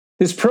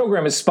This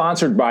program is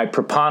sponsored by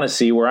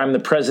Proponisi, where I'm the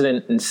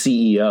president and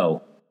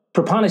CEO.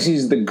 Proponisi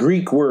is the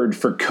Greek word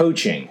for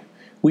coaching.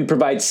 We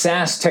provide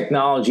SaaS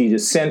technology to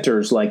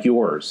centers like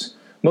yours.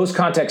 Most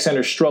contact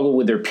centers struggle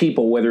with their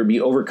people, whether it be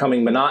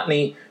overcoming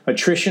monotony,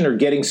 attrition, or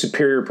getting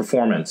superior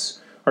performance.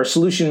 Our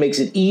solution makes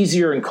it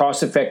easier and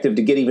cost-effective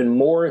to get even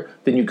more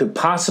than you could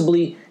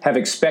possibly have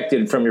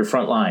expected from your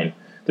front line.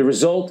 The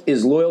result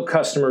is loyal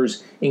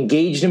customers,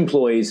 engaged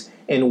employees,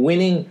 and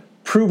winning,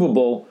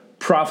 provable,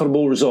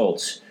 profitable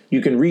results. You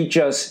can reach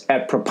us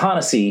at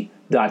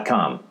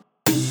proponisi.com.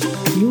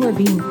 You are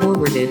being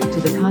forwarded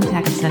to the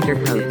contact center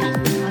coach.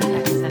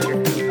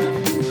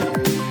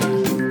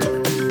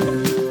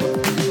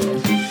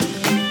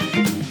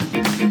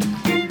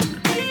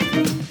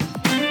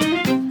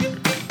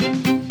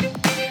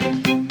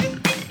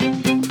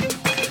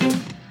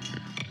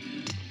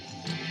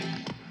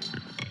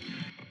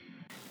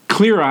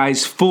 Clear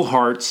eyes, full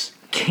hearts,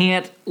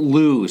 can't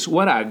lose.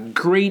 What a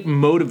great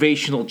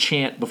motivational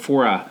chant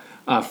before a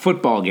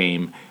football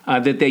game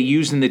that they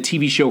used in the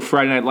TV show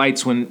Friday Night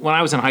Lights. When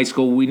I was in high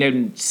school, we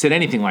never said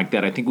anything like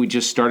that. I think we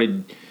just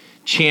started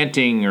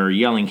chanting or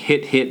yelling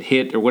hit, hit,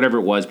 hit, or whatever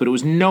it was, but it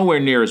was nowhere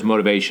near as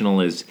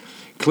motivational as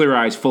clear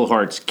eyes, full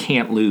hearts,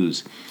 can't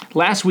lose.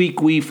 Last week,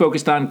 we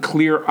focused on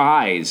clear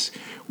eyes,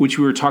 which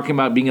we were talking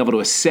about being able to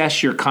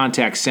assess your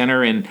contact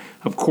center. And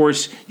of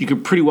course, you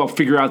could pretty well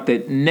figure out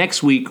that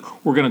next week,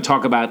 we're going to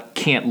talk about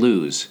can't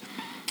lose.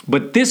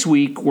 But this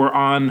week, we're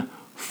on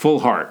full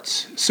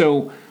hearts.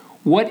 So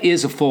what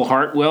is a full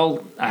heart?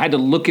 Well, I had to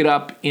look it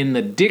up in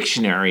the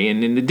dictionary.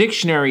 And in the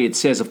dictionary, it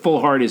says a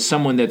full heart is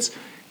someone that's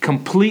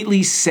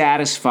completely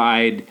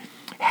satisfied,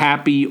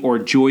 happy, or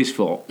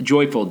joyful,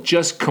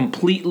 just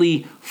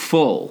completely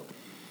full.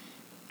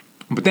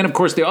 But then, of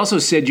course, they also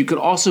said you could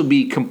also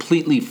be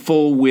completely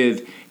full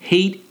with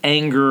hate,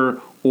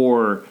 anger,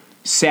 or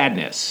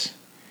sadness.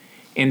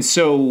 And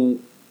so,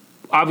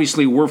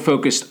 obviously, we're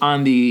focused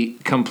on the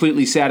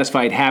completely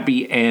satisfied,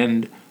 happy,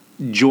 and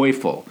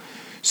joyful.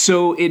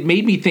 So it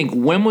made me think,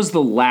 when was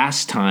the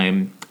last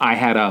time I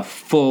had a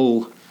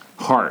full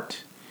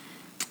heart?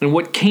 And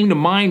what came to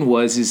mind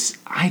is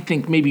I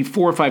think maybe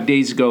 4 or 5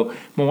 days ago,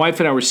 my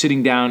wife and I were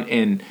sitting down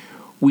and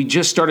we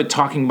just started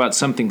talking about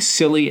something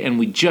silly and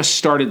we just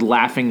started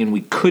laughing and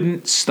we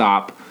couldn't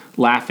stop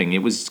laughing.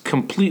 It was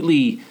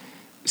completely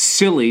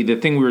silly, the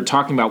thing we were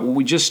talking about.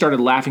 We just started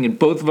laughing and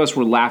both of us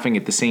were laughing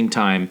at the same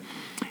time.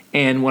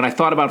 And when I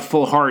thought about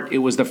full heart, it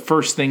was the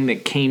first thing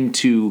that came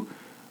to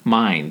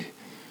mind.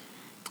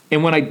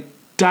 And when I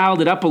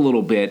dialed it up a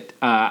little bit,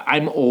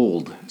 I'm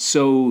old.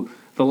 So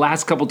the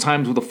last couple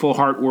times with a full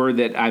heart were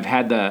that I've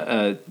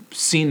had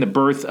seen the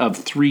birth of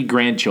 3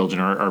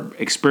 grandchildren or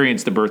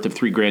experienced the birth of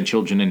 3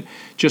 grandchildren, and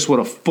just what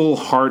a full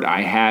heart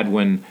I had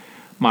when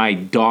my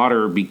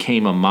daughter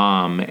became a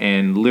mom.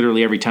 And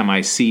literally every time I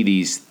see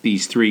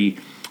these 3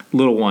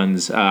 little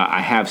ones,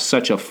 I have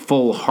such a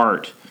full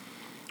heart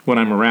when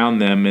I'm around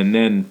them. And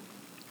then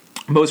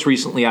most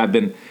recently I've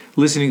been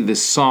listening to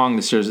this song.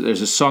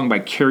 There's a song by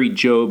Carrie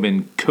Job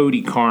and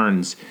Cody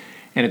Carnes,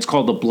 and it's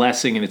called The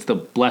Blessing, and it's the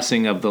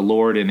blessing of the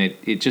Lord, and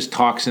it just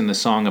talks in the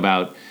song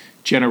about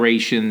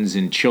generations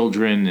and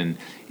children, and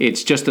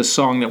it's just a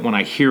song that when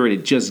I hear it,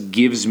 it just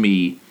gives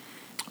me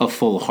a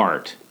full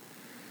heart.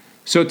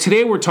 So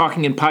today we're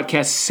talking in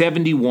podcast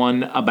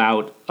 71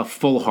 about a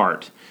full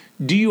heart.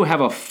 Do you have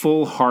a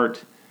full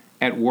heart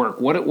at work?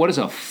 What does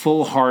a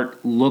full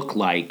heart look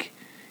like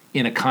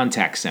in a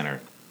contact center?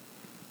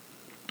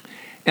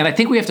 And I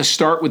think we have to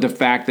start with the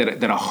fact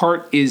that a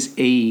heart is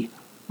a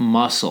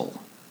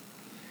muscle.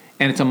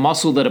 And it's a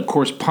muscle that, of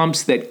course,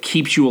 pumps, that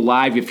keeps you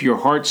alive. If your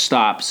heart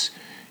stops,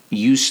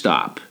 you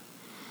stop.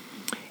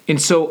 And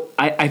so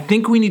I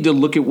think we need to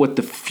look at what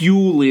the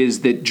fuel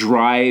is that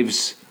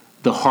drives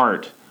the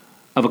heart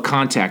of a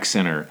contact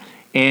center.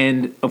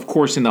 And, of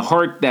course, in the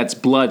heart, that's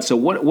blood. So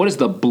what is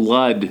the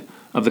blood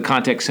of the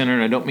contact center?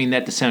 And I don't mean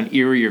that to sound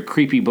eerie or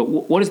creepy, but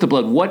what is the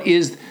blood? What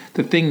is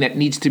the thing that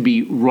needs to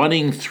be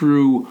running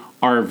through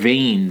our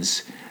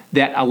veins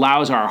that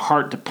allows our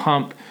heart to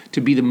pump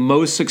to be the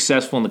most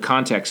successful in the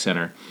contact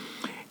center?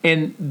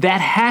 And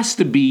that has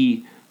to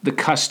be the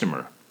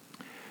customer.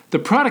 The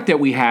product that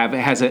we have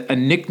has a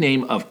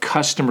nickname of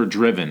customer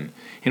driven.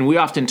 And we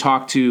often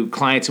talk to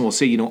clients and we'll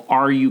say,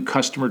 are you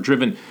customer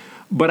driven?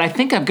 But I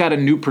think I've got a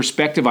new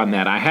perspective on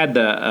that. I had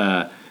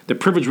the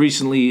privilege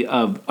recently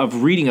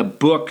of reading a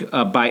book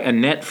by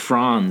Annette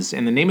Franz,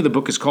 and the name of the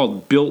book is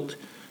called Built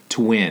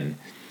to Win.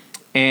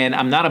 And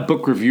I'm not a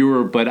book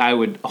reviewer, but I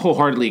would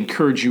wholeheartedly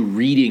encourage you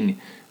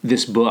reading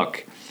this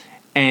book.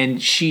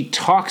 And she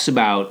talks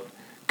about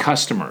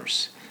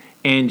customers.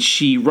 And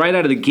she, right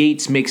out of the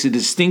gates, makes a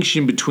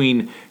distinction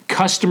between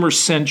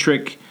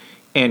customer-centric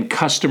and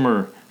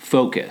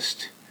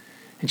customer-focused.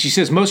 And she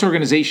says most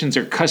organizations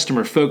are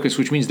customer-focused,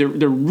 which means they're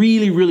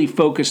really, really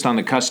focused on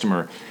the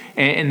customer.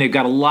 And they've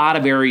got a lot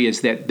of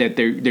areas that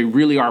they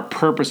really are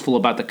purposeful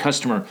about the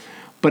customer.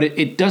 But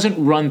it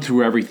doesn't run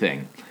through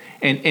everything.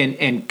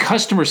 And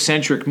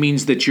customer-centric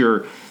means that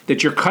your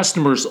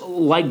customers,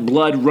 like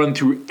blood, run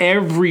through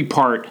every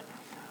part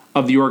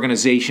of the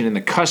organization, and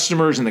the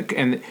customers and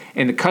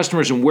the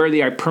customers and where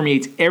they are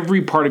permeates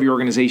every part of your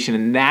organization,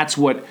 and that's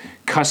what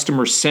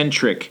customer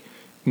centric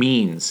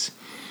means.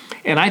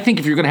 And I think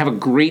if you're going to have a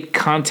great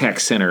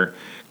contact center,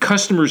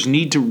 customers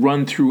need to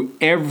run through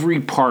every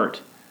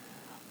part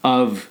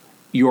of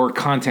your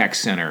contact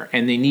center,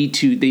 and they need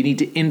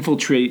to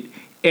infiltrate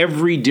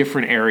every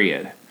different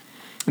area.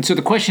 And so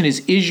the question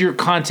is your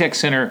contact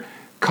center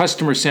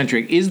customer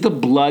centric? Is the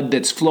blood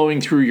that's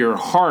flowing through your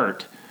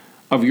heart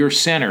of your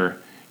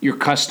center your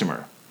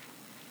customer?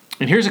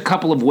 And here's a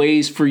couple of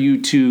ways for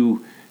you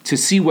to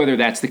see whether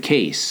that's the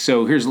case.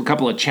 So here's a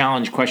couple of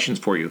challenge questions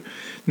for you.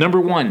 Number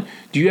one,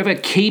 do you have a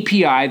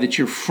KPI that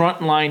your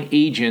frontline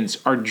agents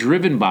are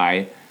driven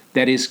by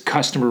that is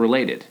customer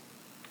related?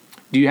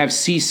 Do you have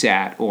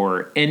CSAT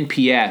or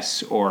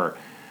NPS or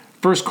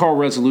first call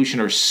resolution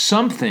or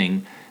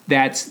something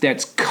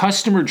that's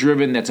customer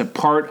driven, that's a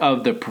part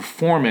of the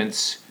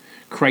performance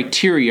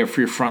criteria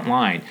for your front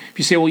line? If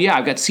you say, well, yeah,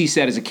 I've got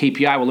CSAT as a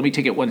KPI, well, let me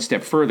take it one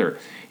step further.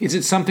 Is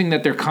it something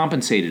that they're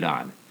compensated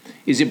on?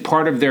 Is it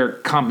part of their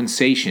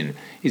compensation?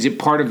 Is it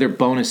part of their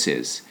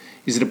bonuses?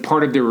 Is it a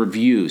part of their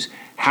reviews?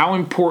 How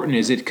important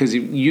is it? Because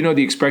you know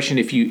the expression,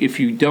 if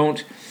you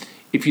don't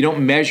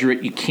measure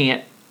it, you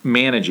can't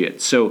manage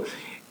it. So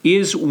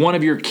is one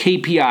of your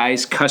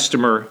KPIs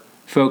customer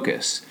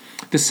focus?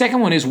 The second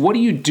one is, what do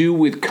you do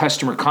with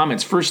customer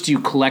comments? First, do you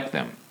collect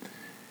them?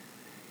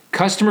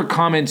 Customer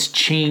comments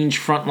change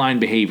frontline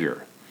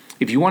behavior.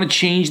 If you want to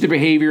change the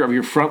behavior of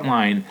your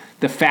frontline,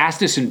 the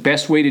fastest and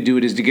best way to do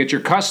it is to get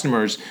your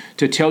customers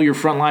to tell your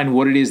frontline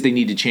what it is they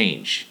need to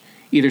change.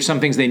 Either some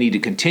things they need to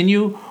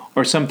continue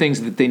or some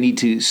things that they need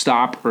to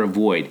stop or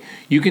avoid.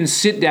 You can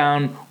sit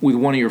down with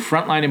one of your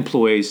frontline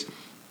employees,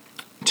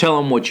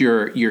 tell them what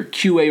your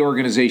QA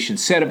organization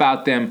said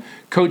about them,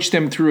 coach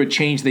them through a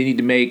change they need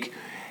to make,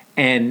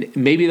 and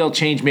maybe they'll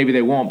change, maybe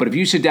they won't. But if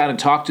you sit down and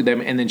talk to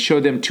them and then show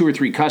them 2 or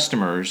 3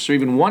 customers, or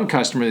even one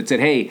customer that said,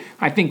 hey,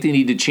 I think they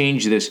need to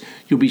change this,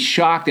 you'll be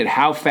shocked at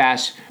how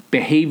fast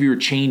behavior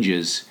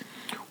changes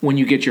when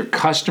you get your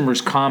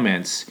customers'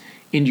 comments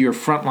into your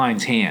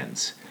frontline's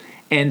hands.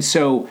 And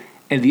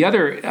the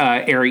other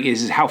area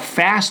is how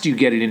fast you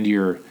get it into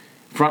your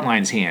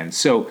frontline's hands.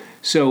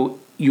 So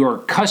your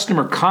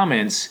customer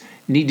comments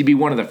need to be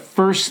one of the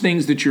first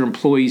things that your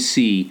employees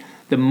see.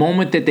 The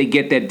moment that they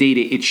get that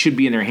data, it should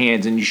be in their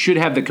hands, and you should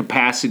have the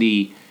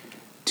capacity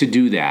to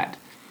do that.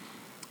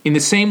 In the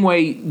same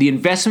way, the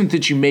investment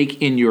that you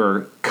make in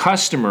your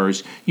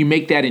customers, you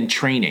make that in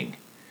training.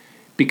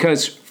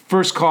 Because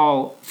first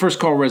call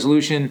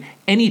resolution,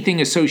 anything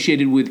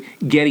associated with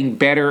getting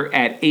better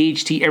at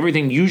AHT,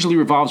 everything usually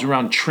revolves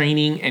around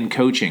training and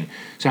coaching.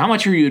 So how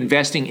much are you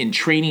investing in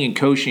training and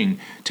coaching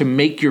to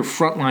make your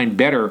frontline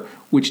better,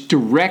 which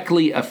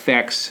directly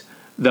affects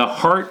the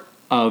heart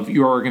of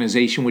your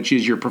organization, which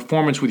is your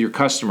performance with your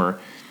customer?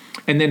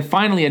 And then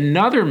finally,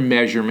 another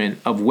measurement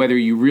of whether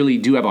you really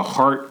do have a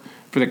heart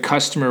for the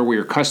customer, where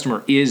your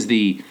customer is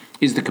the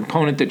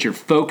component that you're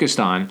focused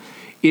on,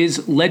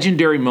 is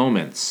legendary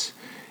moments.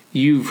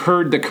 You've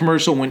heard the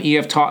commercial, when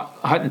E.F.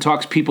 Hutton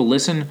talks, people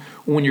listen.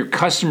 When your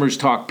customers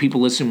talk,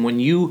 people listen. When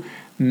you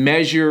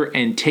measure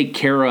and take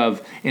care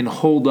of and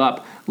hold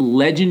up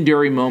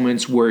legendary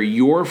moments where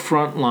your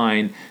front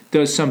line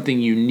does something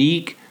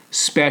unique,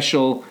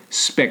 special,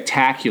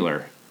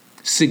 spectacular,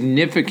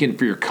 significant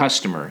for your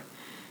customer,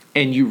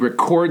 and you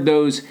record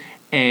those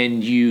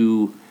and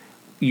you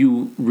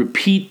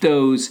repeat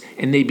those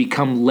and they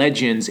become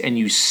legends, and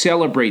you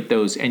celebrate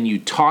those and you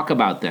talk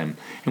about them.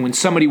 And when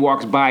somebody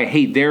walks by,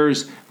 hey,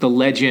 there's the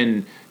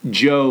legend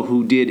Joe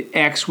who did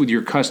X with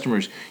your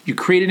customers. You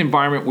create an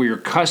environment where your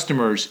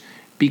customers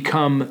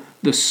become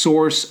the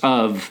source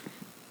of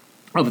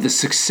the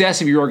success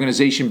of your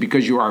organization,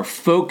 because you are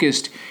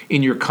focused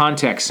in your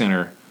contact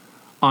center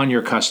on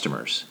your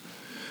customers.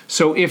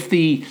 So if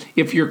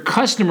your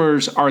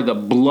customers are the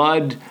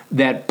blood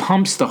that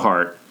pumps the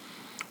heart,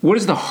 what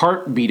is the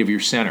heartbeat of your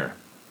center?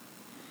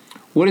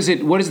 What is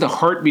the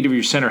heartbeat of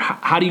your center?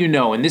 How do you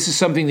know? And this is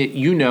something that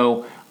you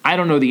know. I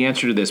don't know the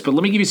answer to this, but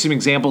let me give you some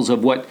examples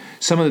of what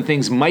some of the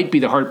things might be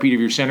the heartbeat of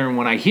your center. And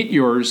when I hit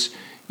yours,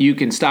 you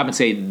can stop and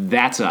say,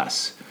 that's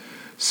us.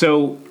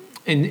 So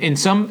in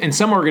some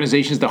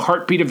organizations, the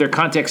heartbeat of their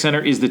contact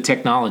center is the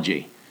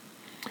technology.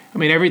 I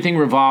mean, everything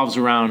revolves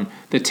around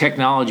the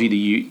technology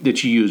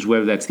that you use,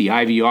 whether that's the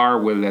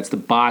IVR, whether that's the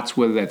bots,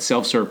 whether that's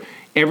self-serve.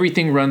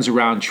 Everything runs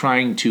around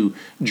trying to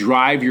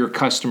drive your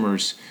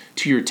customers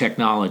to your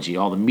technology.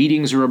 All the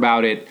meetings are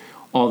about it.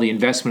 All the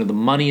investment of the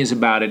money is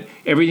about it.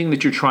 Everything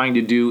that you're trying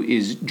to do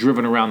is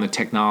driven around the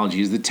technology.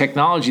 Is the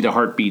technology the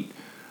heartbeat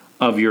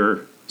of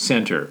your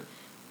center?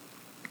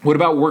 What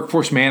about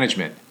workforce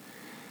management?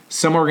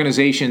 Some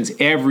organizations,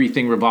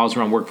 everything revolves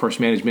around workforce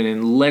management.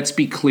 And let's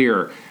be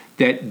clear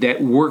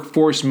that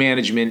workforce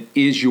management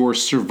is your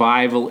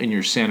survival in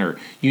your center.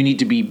 You need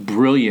to be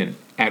brilliant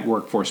at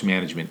workforce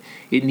management.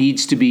 It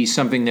needs to be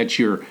something that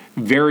you're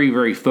very,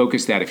 very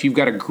focused at. If you've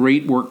got a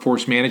great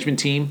workforce management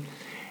team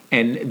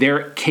and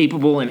they're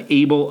capable and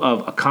able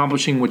of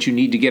accomplishing what you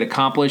need to get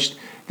accomplished,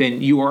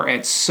 then you are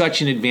at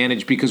such an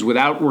advantage, because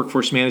without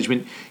workforce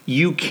management,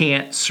 you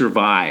can't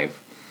survive.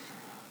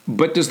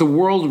 But does the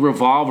world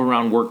revolve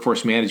around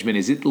workforce management?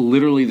 Is it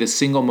literally the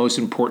single most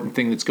important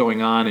thing that's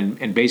going on,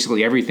 and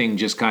basically everything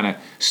just kind of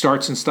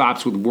starts and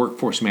stops with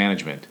workforce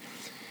management?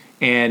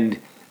 And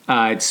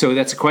so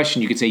that's a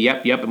question. You could say,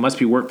 yep, it must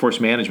be workforce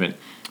management.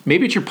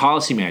 Maybe it's your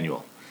policy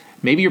manual.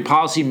 Maybe your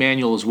policy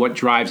manual is what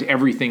drives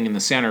everything in the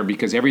center,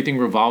 because everything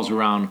revolves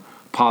around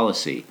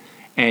policy.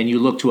 And you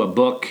look to a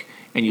book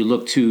and you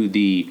look to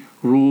the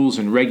rules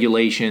and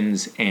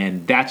regulations,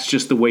 and that's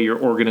just the way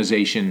your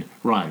organization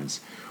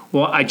runs.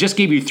 Well, I just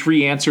gave you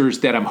 3 answers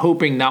that I'm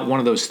hoping not one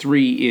of those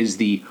 3 is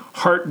the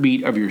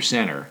heartbeat of your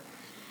center.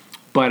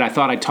 But I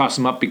thought I'd toss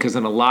them up because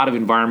in a lot of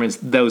environments,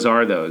 those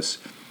are those.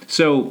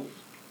 So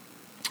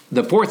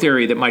the 4th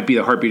area that might be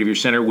the heartbeat of your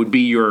center would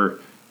be your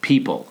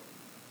people.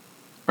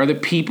 Are the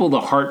people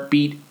the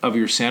heartbeat of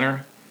your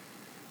center?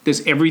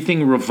 Does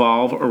everything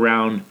revolve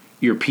around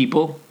your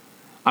people?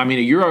 I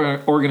mean,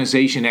 your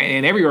organization,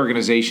 and every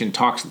organization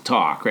talks the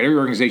talk, right? Every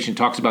organization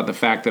talks about the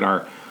fact that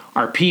our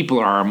people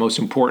are our most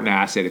important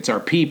asset. It's our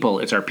people.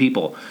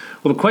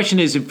 Well, the question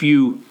is, if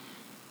you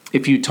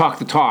talk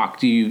the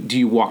talk, do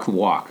you walk the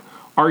walk?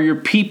 Are your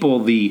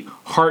people the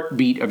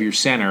heartbeat of your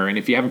center? And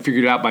if you haven't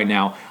figured it out by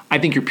now, I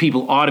think your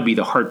people ought to be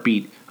the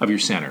heartbeat of your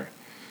center.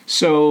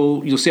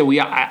 So you'll say, well,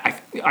 yeah,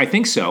 I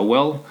think so.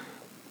 Well,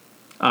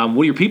 what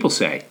do your people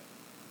say?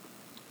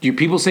 Do your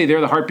people say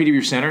they're the heartbeat of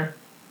your center?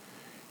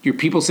 Do your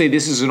people say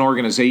this is an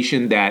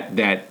organization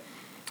that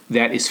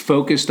is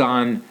focused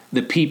on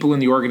the people in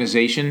the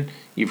organization?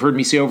 You've heard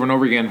me say over and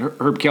over again,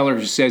 Herb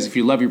Keller says, if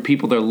you love your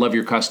people, they'll love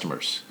your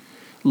customers.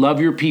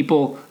 Love your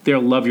people,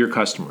 they'll love your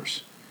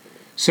customers.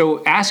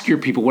 So ask your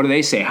people, what do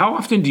they say? How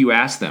often do you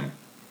ask them?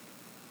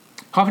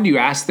 How often do you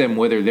ask them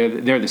whether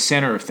they're the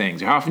center of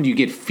things? How often do you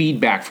get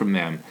feedback from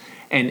them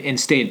and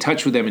stay in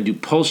touch with them and do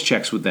pulse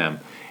checks with them?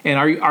 And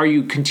are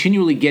you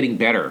continually getting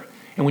better?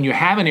 And when you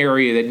have an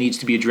area that needs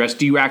to be addressed,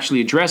 do you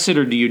actually address it,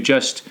 or do you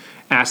just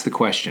ask the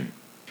question?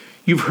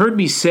 You've heard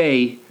me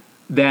say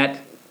that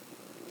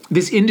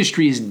this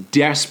industry is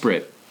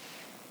desperate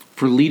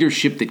for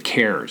leadership that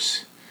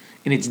cares.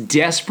 And it's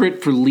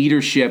desperate for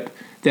leadership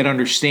that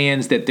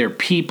understands that their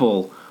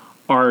people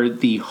are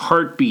the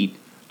heartbeat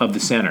of the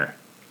center.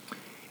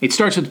 It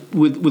starts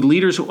with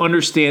leaders who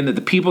understand that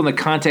the people in the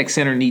contact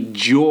center need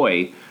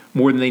joy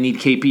more than they need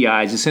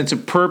KPIs, a sense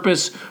of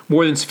purpose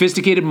more than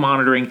sophisticated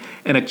monitoring,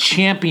 and a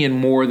champion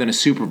more than a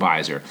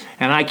supervisor.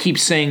 And I keep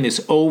saying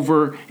this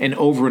over and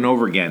over and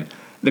over again.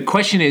 The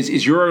question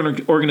is your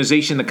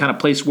organization the kind of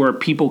place where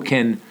people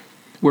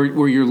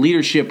where your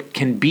leadership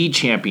can be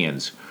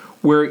champions,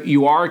 where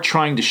you are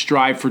trying to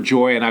strive for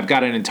joy? And I've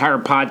got an entire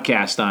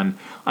podcast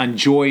on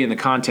joy in the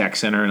contact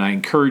center, and I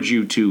encourage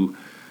you to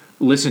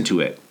listen to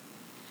it.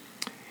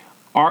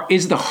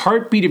 Is the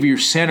heartbeat of your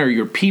center,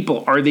 your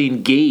people, are they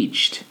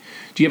engaged?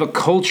 Do you have a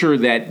culture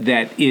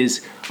that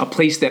is a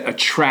place that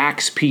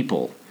attracts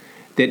people,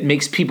 that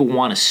makes people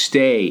want to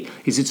stay?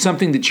 Is it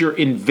something that you're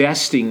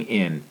investing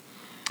in?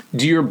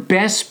 Do your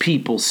best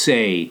people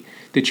say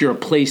that you're a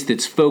place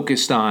that's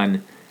focused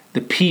on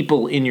the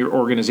people in your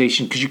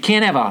organization? Because you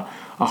can't have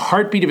a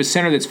heartbeat of a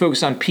center that's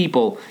focused on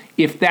people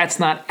if that's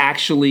not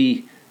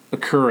actually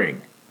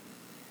occurring.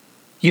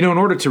 You know, in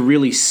order to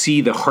really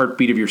see the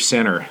heartbeat of your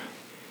center,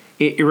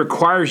 it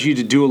requires you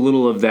to do a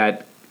little of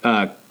that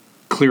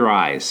clear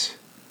eyes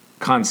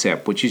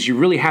concept, which is you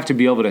really have to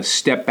be able to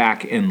step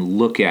back and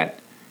look at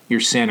your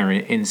center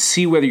and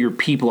see whether your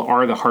people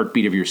are the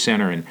heartbeat of your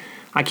center. And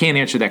I can't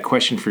answer that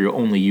question for you,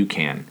 only you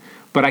can.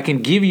 But I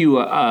can give you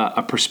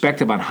a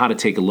perspective on how to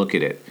take a look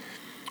at it.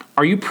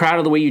 Are you proud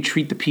of the way you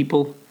treat the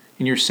people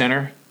in your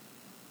center?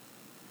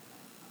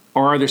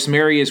 Or are there some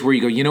areas where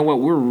you go, you know what,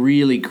 we're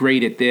really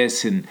great at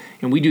this and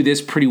we do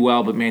this pretty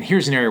well, but man,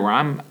 here's an area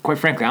where quite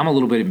frankly, I'm a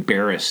little bit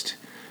embarrassed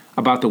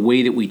about the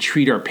way that we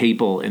treat our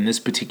people in this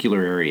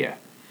particular area.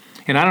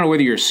 And I don't know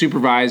whether you're a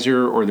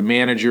supervisor or the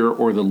manager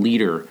or the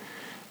leader,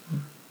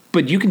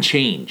 but you can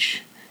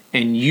change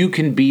and you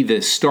can be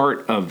the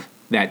start of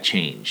that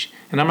change.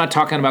 And I'm not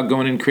talking about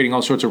going in and creating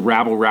all sorts of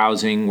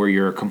rabble-rousing where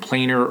you're a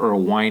complainer or a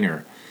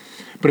whiner.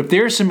 But if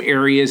there are some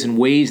areas and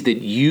ways that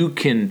you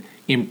can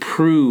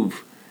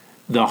improve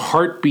the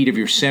heartbeat of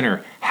your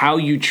center, how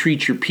you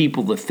treat your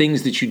people, the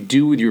things that you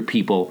do with your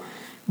people,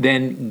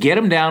 then get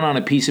them down on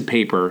a piece of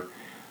paper,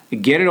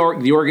 get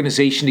the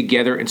organization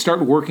together, and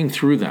start working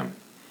through them.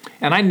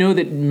 And I know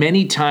that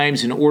many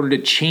times in order to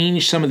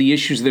change some of the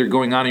issues that are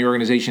going on in your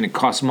organization, it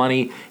costs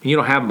money and you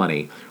don't have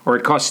money, or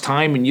it costs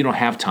time and you don't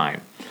have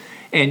time.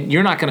 And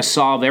you're not going to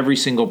solve every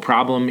single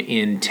problem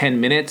in 10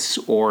 minutes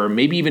or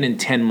maybe even in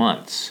 10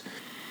 months.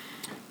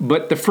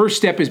 But the first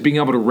step is being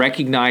able to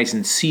recognize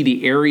and see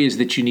the areas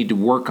that you need to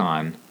work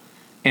on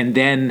and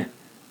then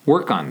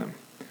work on them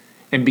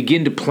and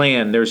begin to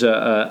plan. There's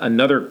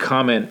another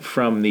comment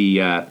from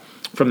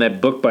that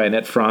book by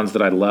Annette Franz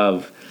that I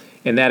love,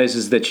 and that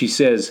is that she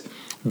says,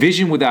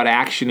 vision without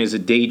action is a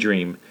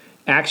daydream.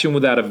 Action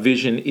without a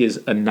vision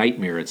is a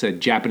nightmare. It's a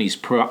Japanese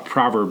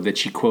proverb that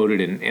she quoted,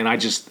 and I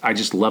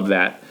just love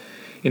that.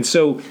 And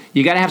so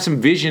you got to have some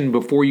vision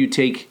before you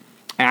take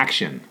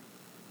action.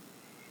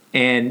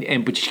 But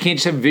you can't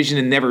just have vision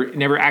and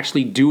never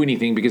actually do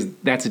anything, because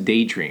that's a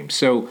daydream.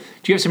 So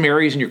do you have some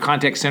areas in your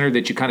contact center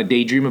that you kind of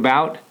daydream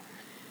about?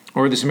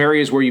 Or are there some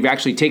areas where you've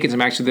actually taken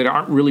some action that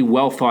aren't really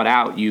well thought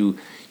out? You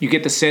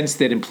get the sense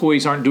that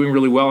employees aren't doing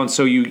really well, and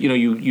so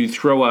you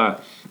throw a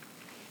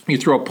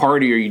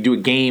party or you do a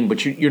game,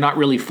 but you're not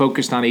really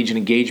focused on agent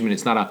engagement.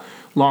 It's not a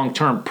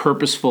long-term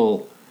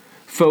purposeful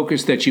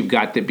focus that you've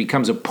got that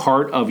becomes a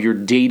part of your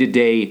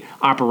day-to-day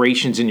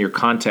operations in your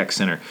contact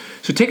center.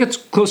 So take a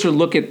closer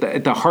look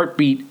at the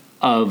heartbeat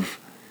of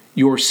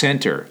your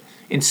center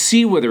and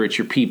see whether it's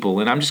your people.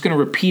 And I'm just going to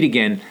repeat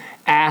again,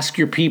 ask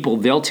your people.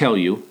 They'll tell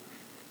you.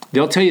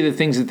 They'll tell you the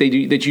things that they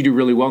do that you do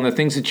really well and the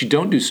things that you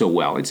don't do so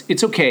well.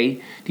 It's okay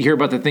to hear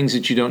about the things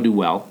that you don't do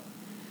well.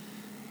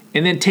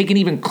 And then take an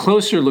even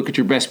closer look at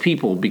your best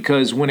people,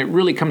 because when it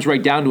really comes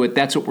right down to it,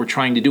 that's what we're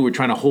trying to do. We're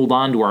trying to hold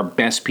on to our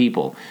best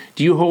people.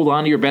 Do you hold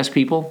on to your best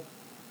people?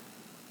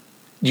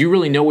 Do you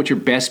really know what your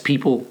best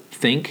people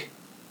think?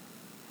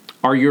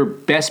 Are your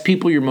best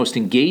people your most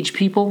engaged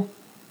people?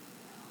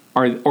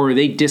 Or are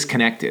they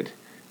disconnected?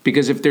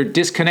 Because if they're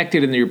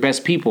disconnected and they're your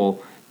best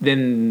people,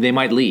 then they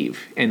might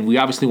leave. And we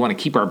obviously want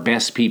to keep our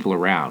best people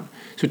around.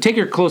 So take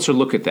a closer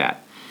look at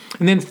that.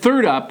 And then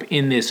third up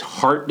in this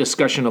heart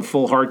discussion of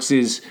full hearts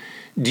is,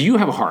 do you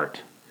have a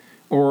heart?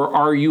 Or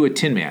are you a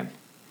Tin Man?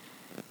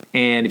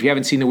 And if you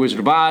haven't seen The Wizard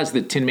of Oz,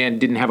 the Tin Man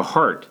didn't have a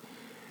heart.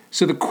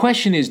 So the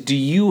question is, do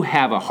you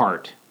have a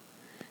heart?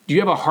 Do you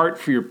have a heart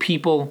for your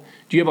people?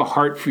 Do you have a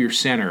heart for your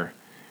center?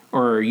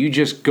 Or are you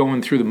just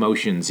going through the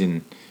motions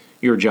in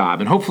your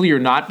job? And hopefully you're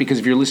not, because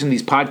if you're listening to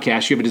these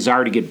podcasts, you have a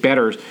desire to get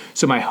better.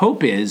 So my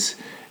hope is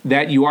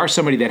that you are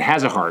somebody that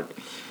has a heart.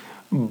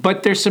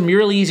 But there's some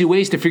really easy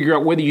ways to figure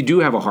out whether you do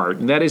have a heart,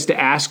 and that is to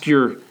ask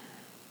your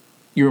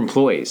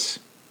employees.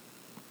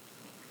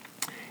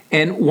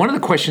 And one of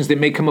the questions that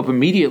may come up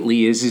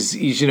immediately is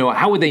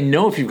how would they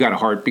know if you've got a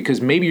heart?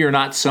 Because maybe you're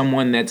not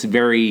someone that's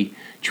very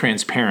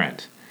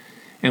transparent.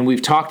 And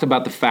we've talked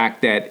about the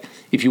fact that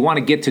if you want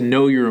to get to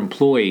know your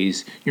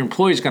employees are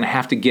going to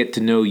have to get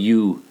to know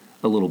you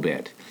a little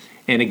bit.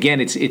 And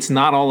again, it's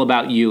not all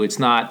about you. It's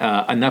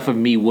not enough of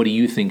me. What do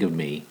you think of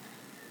me?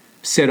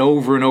 Said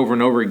over and over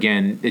and over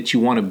again that you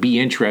want to be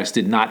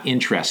interested, not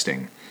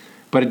interesting.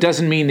 But it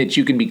doesn't mean that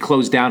you can be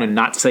closed down and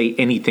not say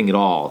anything at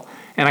all.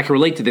 And I can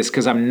relate to this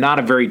because I'm not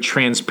a very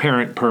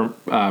transparent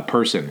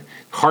person.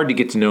 Hard to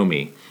get to know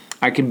me.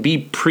 I can be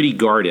pretty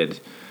guarded.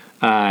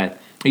 I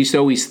used to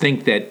always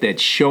think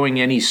that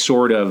showing any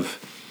sort of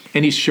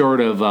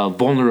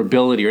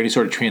vulnerability or any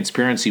sort of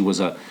transparency was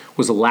a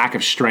lack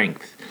of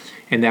strength,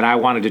 and that I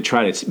wanted to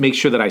try to make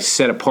sure that I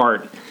set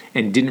apart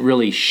and didn't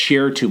really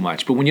share too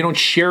much. But when you don't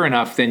share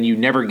enough, then you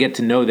never get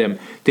to know them.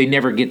 They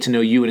never get to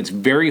know you. And it's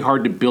very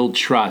hard to build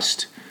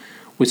trust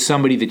with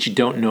somebody that you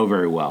don't know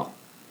very well.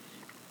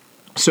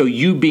 So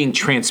you being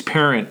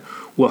transparent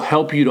will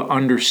help you to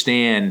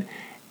understand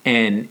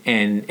and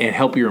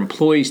help your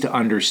employees to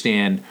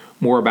understand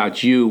more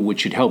about you,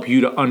 which should help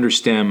you to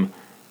understand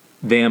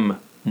them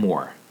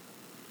more.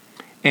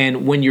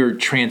 And when you're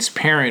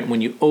transparent,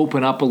 when you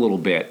open up a little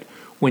bit,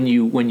 when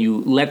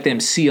you let them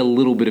see a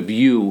little bit of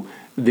you,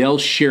 they'll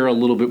share a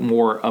little bit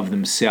more of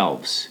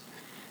themselves.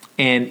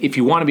 And if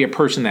you want to be a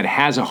person that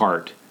has a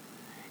heart,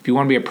 if you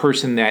want to be a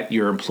person that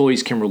your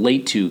employees can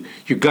relate to,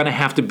 you're going to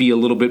have to be a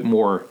little bit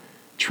more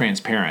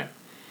transparent.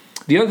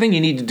 The other thing you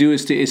need to do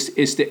is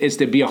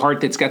to be a heart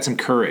that's got some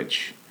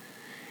courage.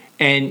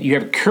 And you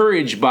have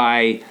courage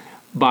by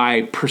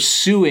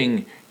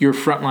pursuing your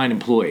frontline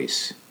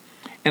employees.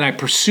 And I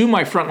pursue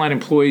my frontline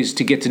employees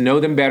to get to know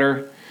them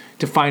better,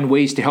 to find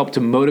ways to help to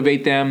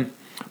motivate them,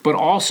 but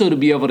also to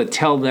be able to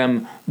tell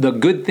them the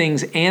good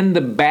things and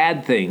the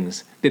bad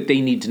things that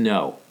they need to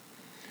know.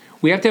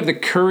 We have to have the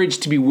courage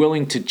to be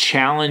willing to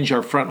challenge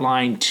our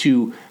frontline,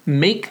 to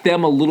make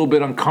them a little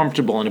bit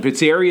uncomfortable. And if it's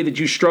the area that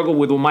you struggle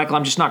with, well, Michael,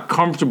 I'm just not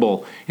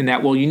comfortable in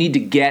that. Well, you need to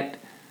get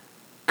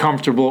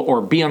comfortable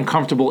or be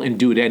uncomfortable and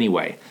do it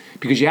anyway.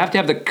 Because you have to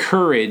have the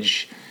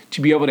courage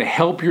to be able to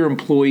help your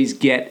employees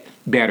get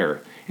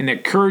better. And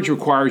that courage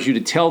requires you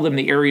to tell them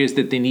the areas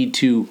that they need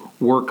to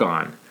work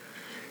on,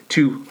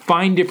 to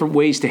find different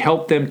ways to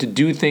help them to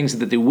do things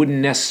that they wouldn't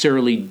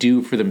necessarily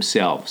do for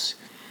themselves.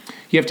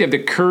 You have to have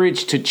the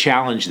courage to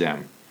challenge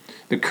them,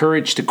 the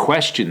courage to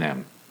question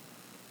them,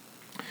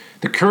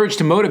 the courage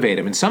to motivate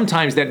them. And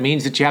sometimes that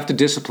means that you have to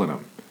discipline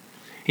them.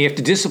 And you have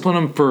to discipline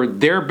them for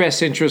their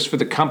best interest, for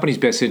the company's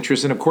best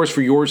interest, and of course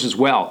for yours as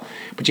well.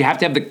 But you have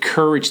to have the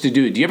courage to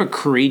do it. Do you have a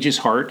courageous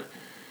heart?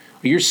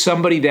 You're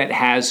somebody that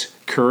has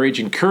courage,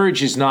 and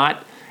courage is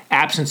not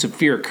absence of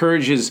fear.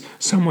 Courage is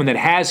someone that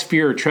has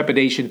fear or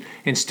trepidation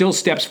and still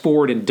steps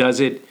forward and does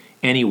it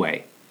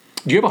anyway.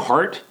 Do you have a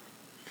heart?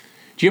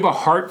 Do you have a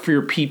heart for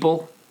your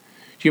people?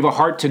 Do you have a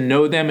heart to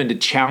know them and to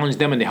challenge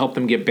them and to help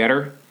them get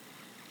better?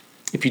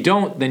 If you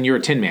don't, then you're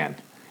a Tin Man.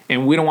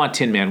 And we don't want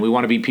Tin Man. We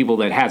want to be people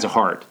that has a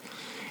heart.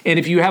 And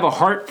if you have a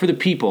heart for the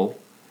people,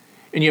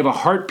 and you have a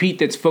heartbeat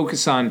that's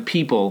focused on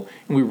people,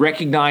 and we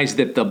recognize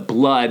that the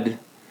blood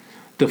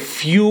the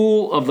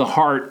fuel of the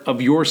heart of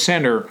your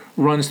center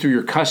runs through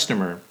your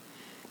customer,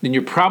 then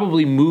you're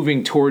probably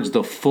moving towards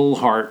the full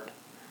heart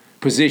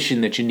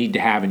position that you need to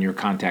have in your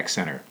contact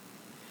center.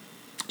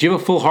 Do you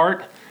have a full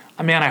heart?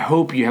 Man, I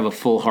hope you have a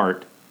full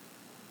heart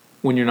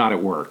when you're not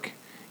at work.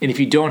 And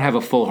if you don't have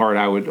a full heart,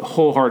 I would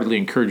wholeheartedly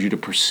encourage you to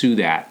pursue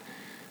that,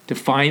 to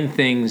find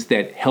things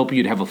that help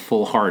you to have a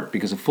full heart,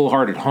 because a full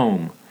heart at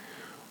home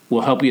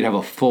will help you to have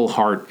a full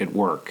heart at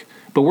work.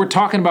 But we're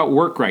talking about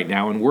work right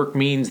now, and work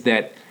means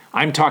that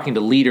I'm talking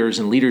to leaders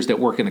and leaders that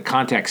work in the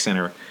contact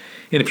center.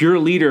 And if you're a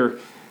leader,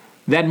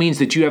 that means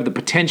that you have the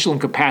potential and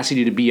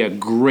capacity to be a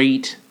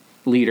great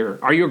leader.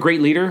 Are you a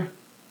great leader?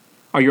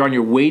 Are you on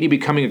your way to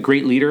becoming a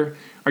great leader?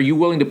 Are you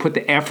willing to put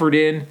the effort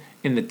in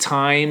the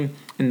time,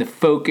 in the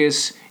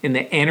focus, in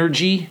the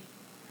energy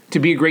to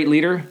be a great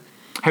leader?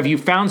 Have you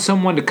found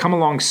someone to come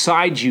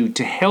alongside you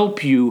to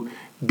help you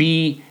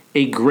be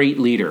a great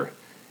leader?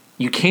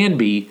 You can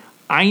be.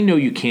 I know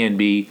you can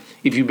be.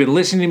 If you've been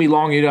listening to me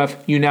long enough,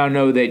 you now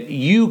know that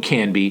you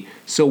can be.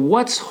 So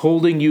what's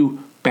holding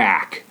you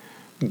back?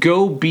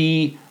 Go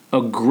be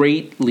a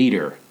great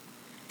leader.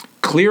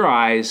 Clear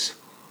eyes,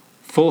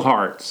 full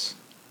hearts,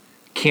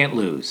 can't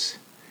lose.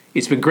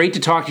 It's been great to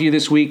talk to you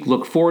this week.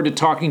 Look forward to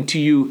talking to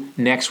you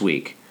next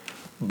week.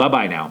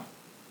 Bye-bye now.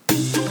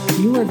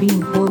 You are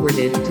being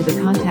forwarded to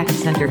the contact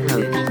center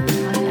coach.